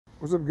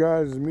What's up,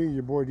 guys? It's me,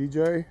 your boy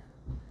DJ.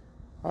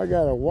 I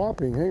got a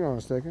whopping, hang on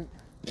a second,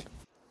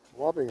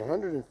 whopping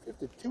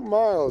 152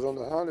 miles on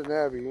the Honda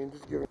Navie, and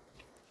just giving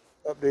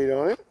an update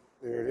on it.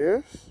 There it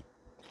is.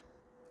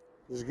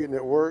 Just getting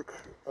at work,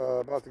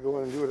 about to go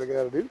in and do what I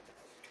got to do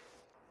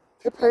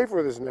to pay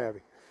for this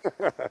Navie.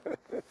 But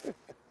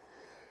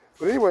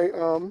anyway,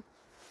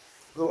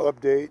 little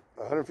update,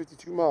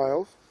 152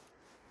 miles,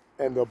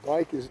 and the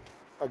bike is,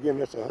 again,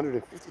 that's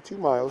 152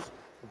 miles.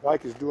 The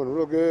bike is doing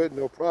real good,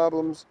 no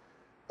problems.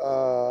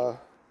 I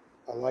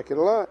like it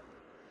a lot.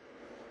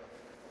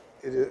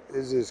 It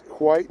is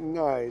quite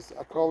nice.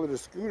 I call it a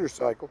scooter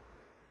cycle.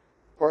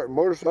 Part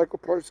motorcycle,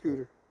 part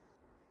scooter.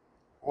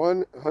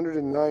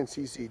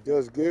 109cc.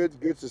 Does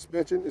good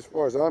suspension as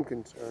far as I'm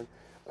concerned.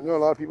 I know a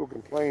lot of people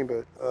complain,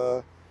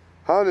 but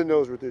Honda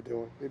knows what they're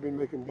doing. They've been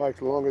making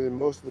bikes longer than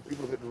most of the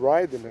people that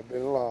ride them have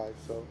been alive.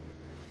 So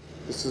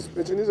the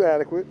suspension is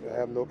adequate. I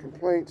have no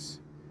complaints.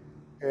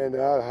 And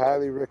I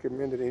highly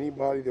recommend that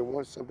anybody that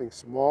wants something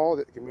small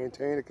that can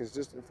maintain a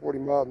consistent 40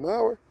 miles an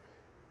hour,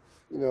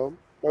 you know,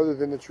 other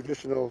than the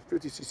traditional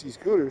 50cc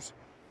scooters,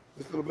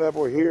 this little bad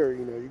boy here,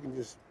 you know, you can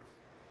just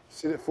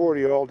sit at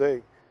 40 all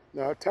day.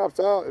 Now it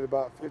tops out at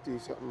about 50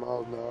 something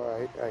miles an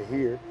hour, I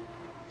hear.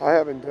 I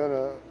haven't done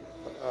a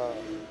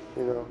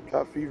you know,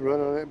 top speed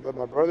run on it, but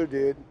my brother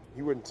did.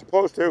 He wasn't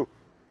supposed to,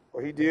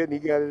 but he did, and he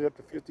got it up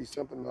to 50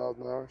 something miles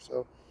an hour.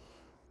 So,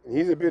 and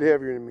he's a bit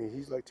heavier than me.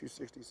 He's like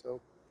 260, so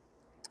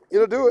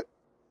it'll do it.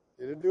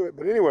 It'll do it.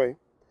 But anyway,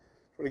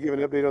 I want to give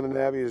an update on the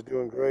Navie. It's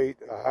doing great.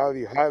 I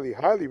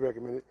highly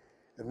recommend it.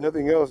 If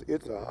nothing else,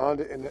 it's a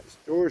Honda, and that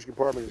storage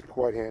compartment is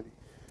quite handy.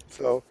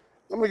 So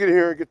I'm going to get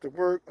here and get to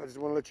work. I just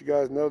want to let you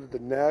guys know that the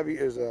Navie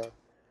is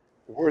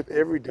worth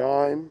every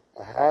dime.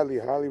 I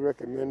highly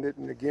recommend it.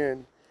 And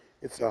again,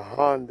 it's a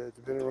Honda. It's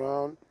been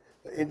around.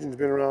 The engine's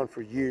been around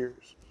for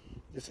years.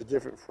 Just a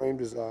different frame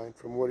design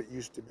from what it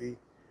used to be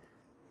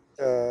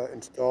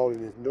installed.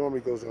 And it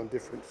normally goes on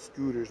different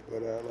scooters,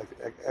 but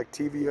like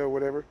Activia or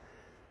whatever.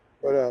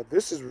 But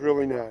this is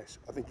really nice.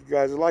 I think you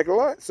guys will like it a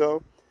lot.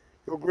 So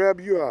go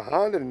grab you a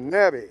Honda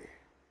Navie.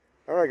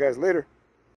 All right, guys, later.